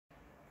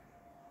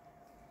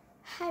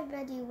Hi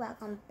everybody,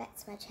 welcome back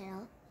to my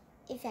channel.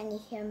 If you're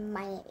new here,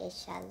 my name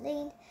is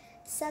Charlene.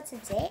 So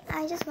today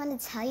I just want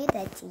to tell you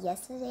that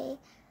yesterday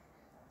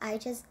I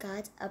just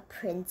got a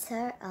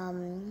printer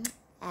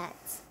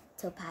at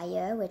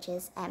Topayo, which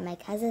is at my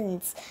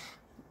cousin's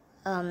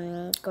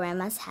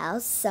grandma's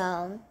house.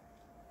 So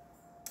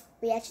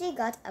we actually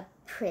got a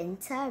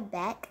printer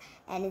back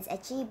and it's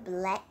actually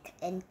black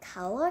in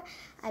color.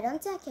 I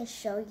don't think I can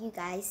show you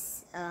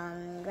guys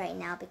right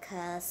now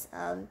because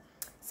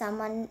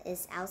someone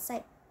is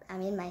outside. I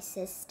mean my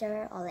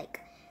sister or like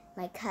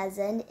my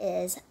cousin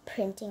is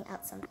printing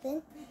out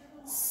something,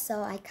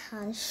 so I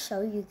can't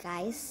show you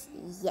guys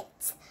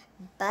yet,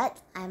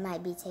 but I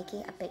might be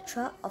taking a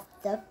picture of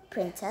the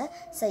printer,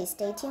 so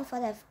stay tuned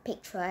for the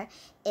picture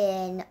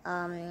in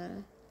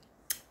my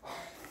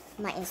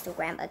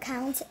Instagram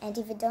account. And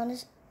if you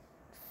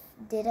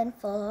didn't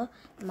follow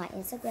my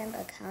Instagram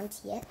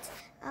account yet,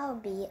 I'll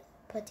be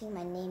putting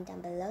my name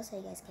down below so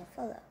you guys can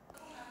follow.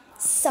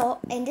 So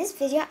in this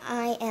video,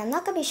 I am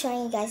not going to be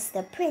showing you guys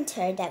the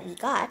printer that we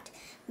got,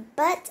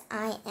 but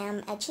I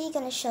am actually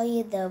going to show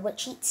you the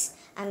worksheets.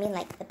 I mean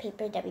like the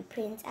paper that we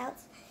print out.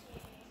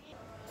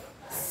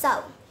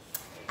 So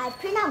I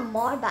print out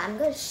more, but I'm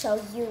going to show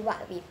you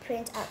what we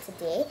print out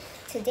today.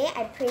 Today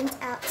I print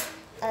out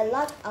a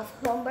lot of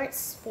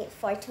homeworks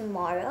for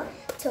tomorrow.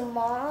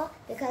 Tomorrow,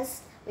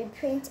 because we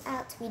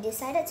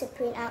decided to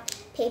print out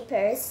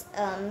papers,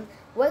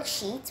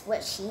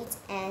 worksheets,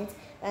 and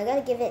we're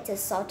gonna give it to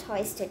Saw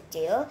Toys to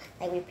do,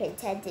 like we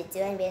pretend to do,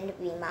 and then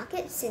we mark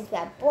it since we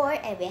are bored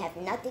and we have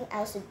nothing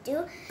else to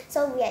do.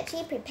 So we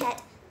actually prepared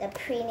the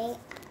printing.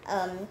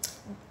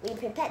 We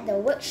prepared the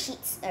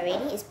worksheets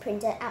already. It's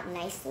printed out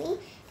nicely,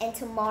 and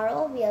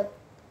tomorrow we'll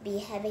be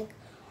having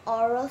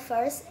oral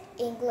first,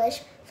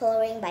 English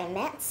following by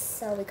maths.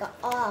 So we got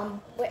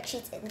all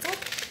worksheets inside.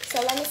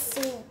 So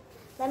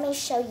let me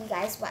show you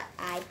guys what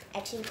I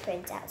actually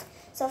print out.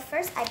 So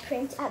first I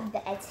print out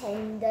the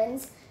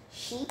attendance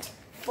sheet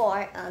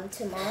for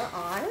tomorrow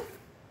on.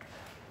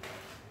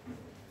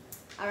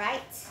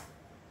 Alright.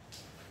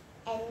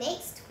 And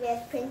next we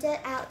have printed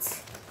out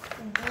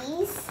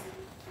these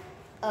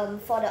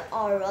for the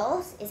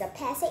orals. Is a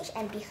passage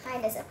and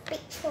behind there's a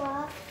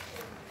picture.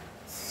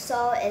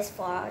 So it's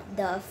for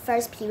the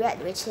first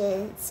period, which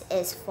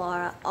is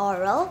for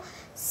oral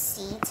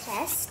C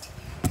test.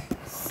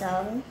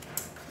 So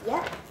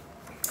yep.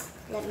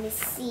 Let me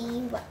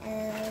see what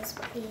else.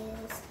 What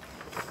is?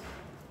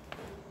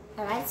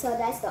 Alright, so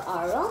that's the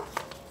oral.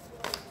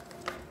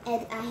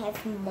 And I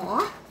have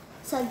more.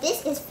 So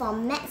this is for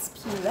maths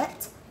period.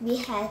 We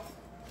have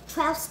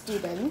 12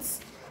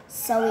 students.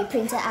 So we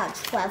printed out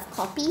 12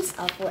 copies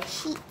of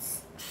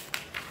worksheets.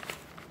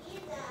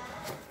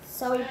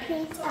 So we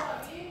print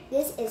out.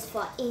 This is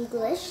for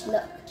English.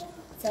 Look.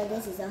 So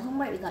this is a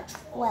homework. We got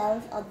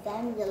 12 of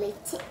them, really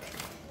thick.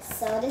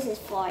 So this is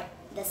for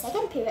the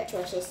second period,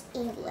 which is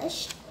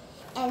English.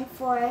 And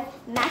for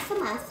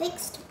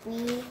mathematics,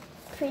 we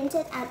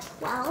printed out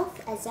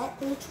 12,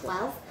 exactly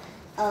 12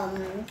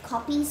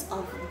 copies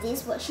of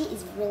this worksheet.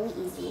 Is really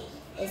easy.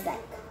 It's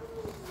like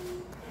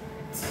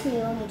 2,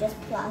 you just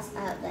plus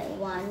out like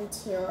 1,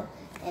 2,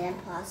 and then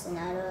plus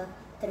another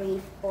 3,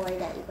 4,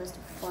 that equals to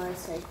 4.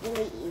 So it's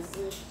really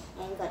easy,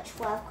 and we got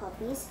 12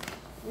 copies.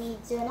 We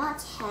do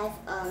not have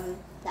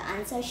the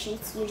answer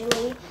sheets.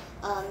 Usually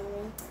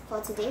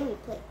for today we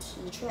put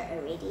teacher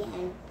already,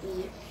 and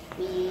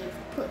we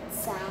put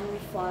some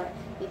for,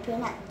 we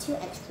print out 2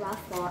 extra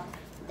for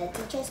the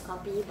teacher's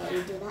copy, but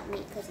we do not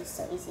need because it's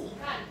so easy.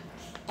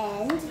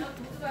 And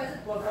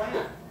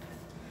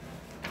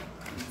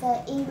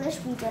the English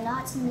we do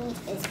not need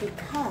is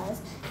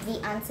because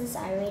the answers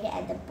are already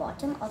at the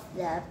bottom of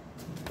the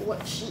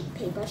worksheet,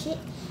 paper sheet,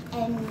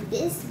 and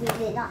this we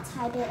did not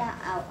type it out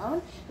our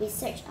own. We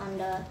searched on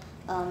the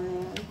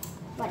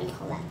what do you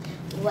call that,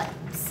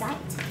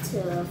 website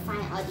to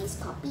find all these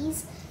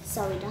copies,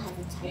 so we don't have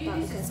to type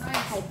out because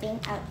typing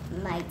out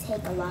might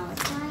take a long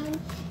time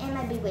and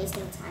might be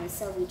wasting time.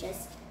 So we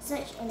just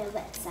search in the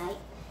website,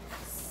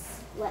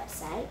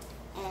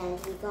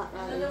 and we got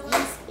all of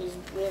these. Is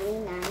really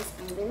nice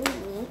and really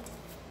neat.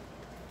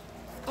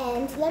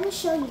 And let me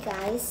show you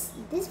guys,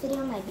 this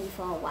video might be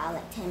for a while,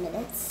 like 10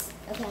 minutes.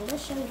 Okay, I'm going to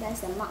show you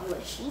guys the mock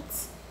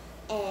worksheets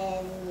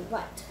and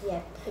what we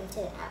have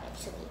printed out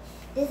actually.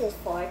 This is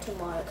for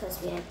tomorrow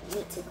because we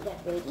need to get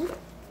ready.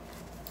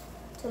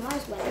 Tomorrow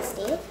is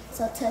Wednesday,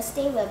 so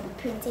Thursday we'll be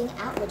printing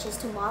out, which is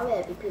tomorrow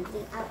we'll be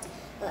printing out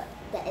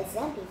the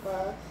exam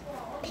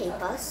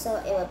paper. So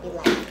it will be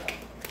like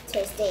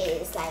Thursday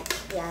is like,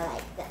 yeah,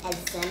 like the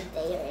exam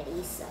day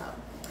already. So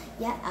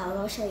yeah, I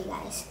will show you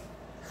guys.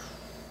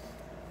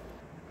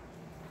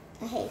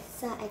 Okay,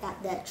 so I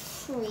got the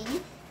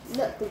 3.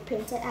 Look, we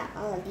printed out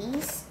all of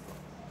these,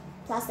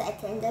 plus the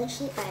attendance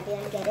sheet, but I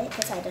didn't get it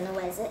because I don't know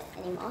where is it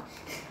anymore.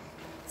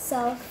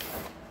 So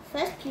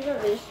first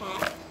period we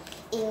had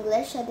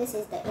English, so this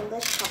is the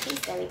English copies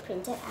that we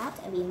printed out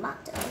and we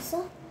marked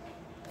also.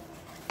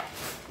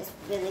 It's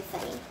really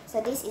funny.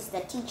 So this is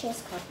the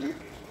teacher's copy.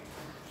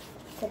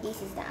 So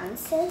this is the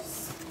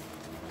answers.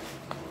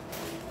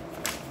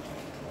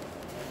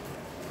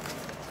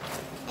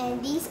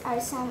 And these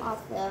are some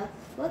of the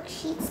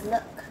worksheets.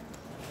 Look,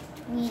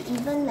 we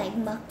even like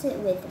marked it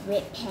with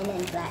red pen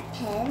and black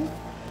pen,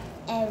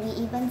 and we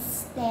even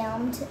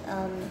stamped.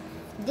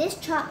 This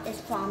chalk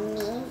is from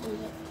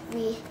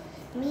me.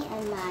 Me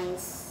and my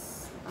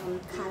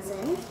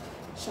cousin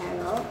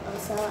Cheryl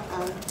also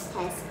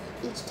has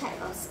each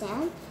type of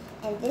stamp.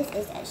 And this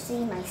is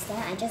actually my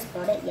stamp. I just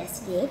bought it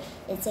yesterday.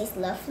 It says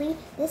lovely.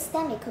 This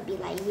stamp, it could be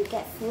like you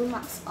get full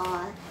marks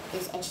or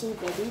is actually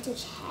ready to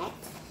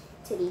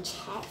be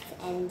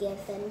checked and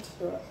given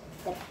to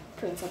the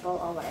principal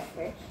or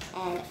whatever.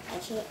 And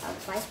actually our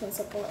vice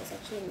principal is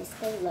actually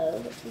Mr. Lowe,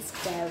 which is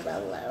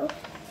Daryl Lowe.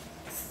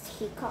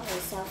 He called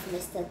himself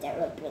Mr.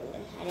 Daryl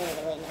Brilliant. I don't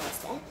really know what's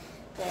that,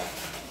 but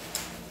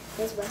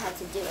this will have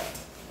to do it.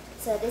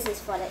 So this is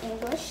for the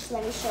English.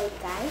 Let me show you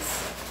guys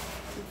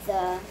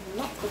the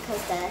math,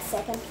 because the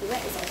second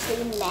period is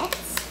actually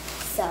maths.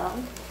 So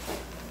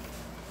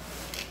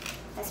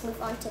let's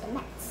move on to the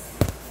maths.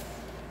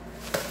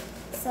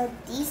 So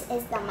this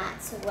is the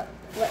maths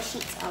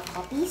worksheets or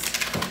copies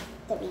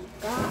that we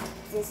got.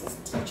 This is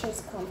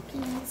teacher's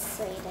copies.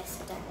 So that's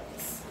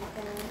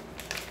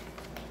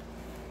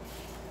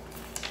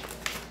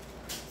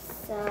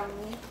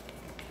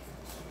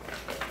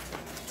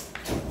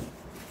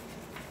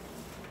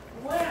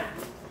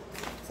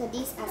so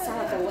these are some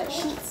of the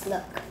worksheets.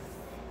 Look,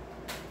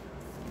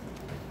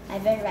 I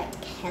even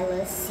write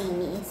Keller See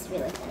Me. It's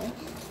really funny.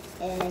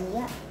 And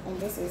yeah, and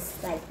this is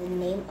like the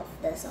name of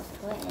the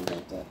software, and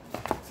they did.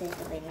 So it's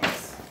really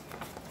nice.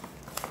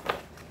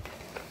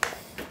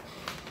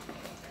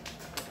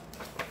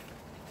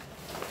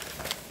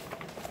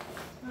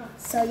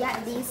 So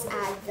yeah, these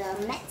are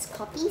the maths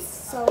copies.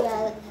 So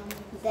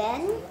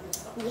then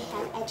we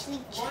have actually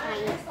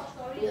Chinese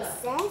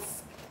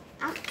recess.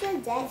 After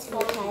that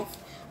we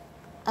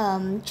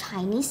have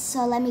Chinese.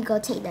 So let me go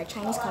take the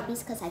Chinese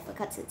copies because I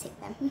forgot to take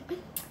them.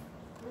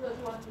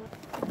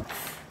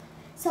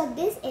 So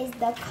this is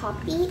the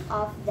copy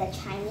of the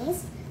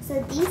Chinese.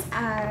 So these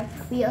are,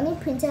 we only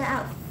printed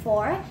out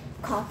 4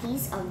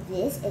 copies of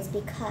this. Is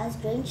because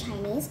during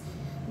Chinese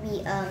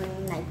we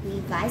like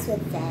revised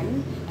with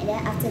them, and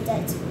then after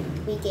that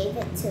we gave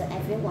it to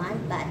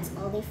everyone, but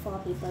only 4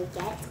 people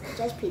get.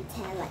 Just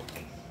pretend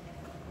like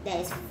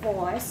there is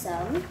 4.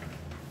 So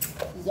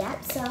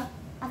yep. So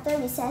after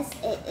recess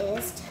it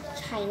is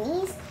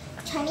Chinese.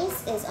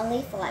 Chinese is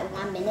only for like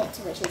 1 minute,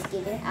 which is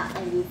giving out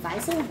and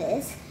revising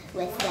this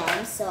with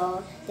them,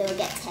 so they will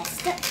get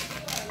tested.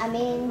 I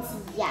mean,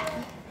 yeah.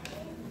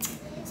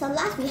 So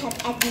last we have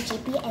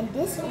FDGP, and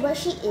this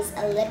worksheet is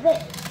a little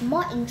bit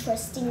more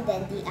interesting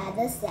than the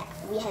others that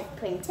we had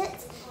printed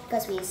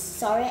because we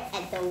saw it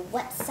at the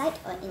website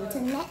or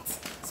internet,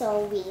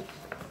 so we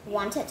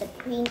wanted to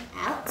print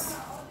out.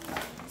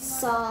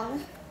 So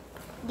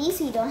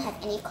these we don't have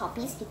any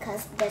copies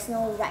because there's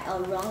no right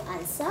or wrong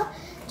answer,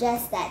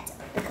 just that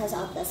because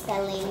of the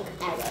spelling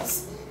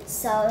errors.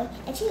 So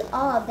actually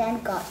all of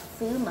them got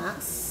full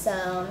marks.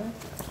 So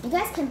you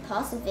guys can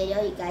pause the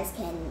video, you guys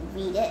can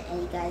read it,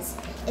 and you guys,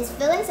 it's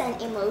feelings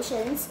and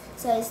emotions.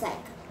 So it's like,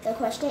 the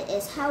question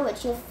is, how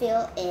would you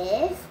feel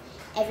if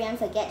everyone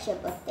forgets your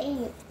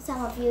birthday?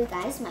 Some of you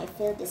guys might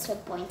feel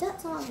disappointed,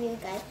 some of you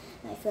guys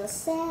might feel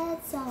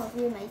sad, some of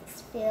you might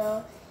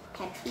feel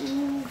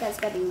happy. That's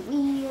gonna be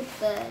weird,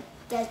 but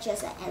that's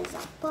just an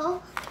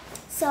example.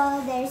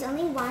 So there's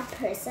only one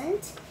person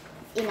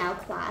in our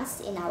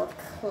class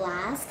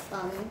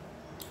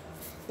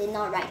did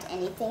not write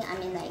anything. I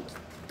mean, like,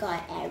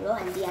 got an arrow,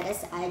 and the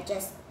others are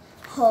just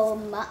whole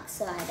marks,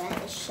 so I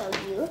don't show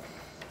you.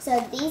 So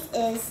this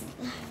is,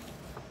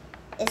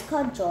 it's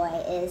called Joy.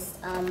 It's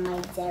my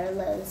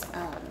Darylo's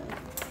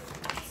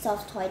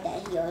soft toy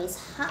that he always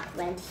hug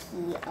when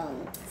he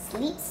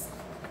sleeps.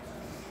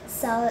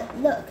 So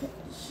look,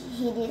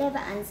 he didn't even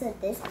answer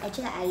this.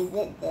 Actually, I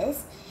did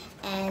this,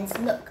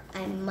 and look,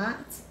 I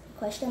marked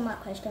question mark,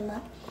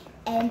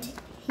 and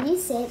he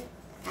said,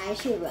 I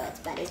actually wrote,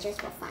 but it's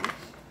just for fun.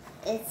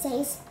 It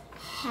says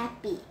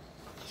happy.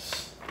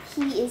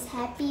 He is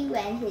happy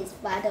when his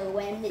father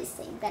went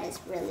missing. That is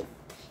really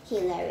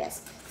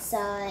hilarious. So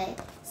I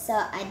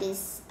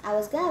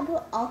was gonna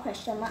put all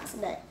question marks,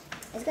 but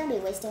it's gonna be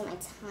wasting my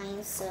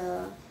time.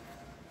 So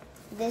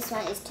this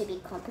one is to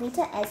be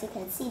completed. As you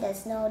can see,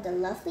 there's no the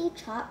lovely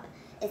chop.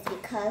 It's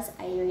because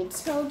I already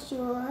told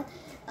you.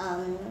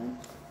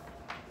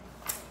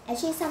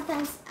 Actually,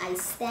 sometimes I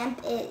stamp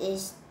it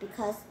is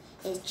because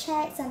it's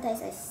checked.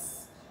 Sometimes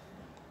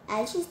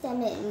I actually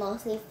stamp it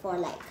mostly for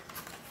like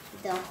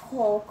the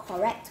whole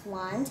correct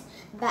one,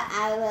 but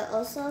I will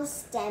also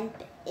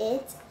stamp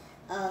it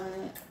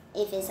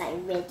if it's like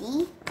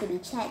ready to be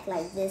checked,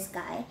 like this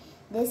guy.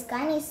 This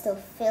guy needs to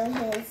fill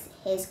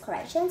his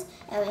corrections,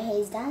 and when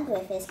he's done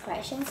with his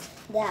corrections,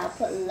 then I'll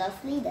put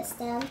lovely, the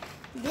stamp.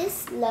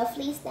 This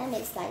lovely stamp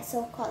is like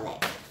so-called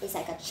like, it's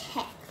like a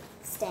check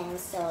stamp.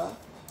 So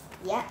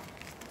yeah.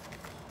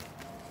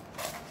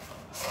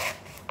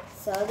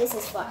 So this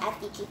is for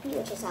FDGP,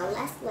 which is our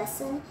last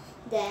lesson.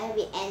 Then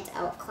we end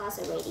our class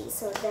already.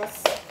 So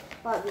that's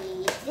what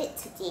we did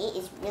today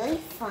is really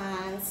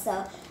fun.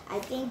 So I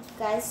think you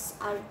guys,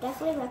 I would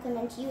definitely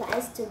recommend you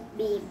guys to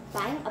be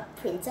buying a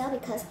printer,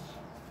 because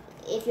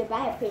if you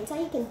buy a printer,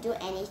 you can do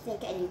anything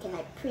and you can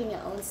like print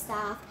your own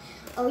stuff.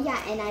 Oh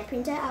yeah, and I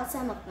printed out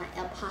some of my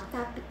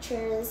alpaca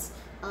pictures.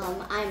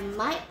 I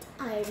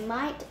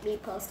might be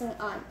posting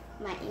on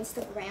my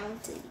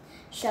Instagram to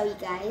show you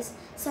guys.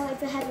 So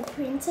if you have a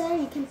printer,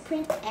 you can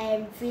print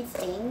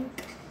everything.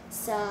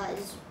 So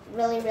it's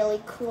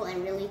really cool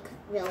and really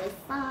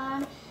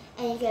fun.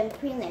 And you can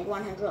print like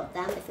 100 of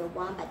them if you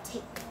want,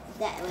 but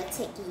that will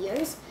take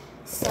years.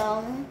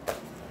 So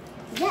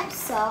yeah,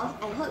 so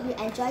I hope you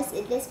enjoyed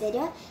this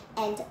video,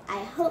 and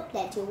I hope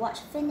that you watch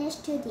finish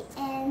to the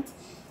end.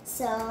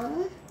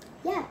 So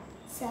yeah,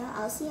 so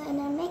I'll see you in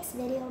the next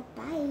video.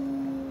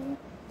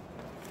 Bye.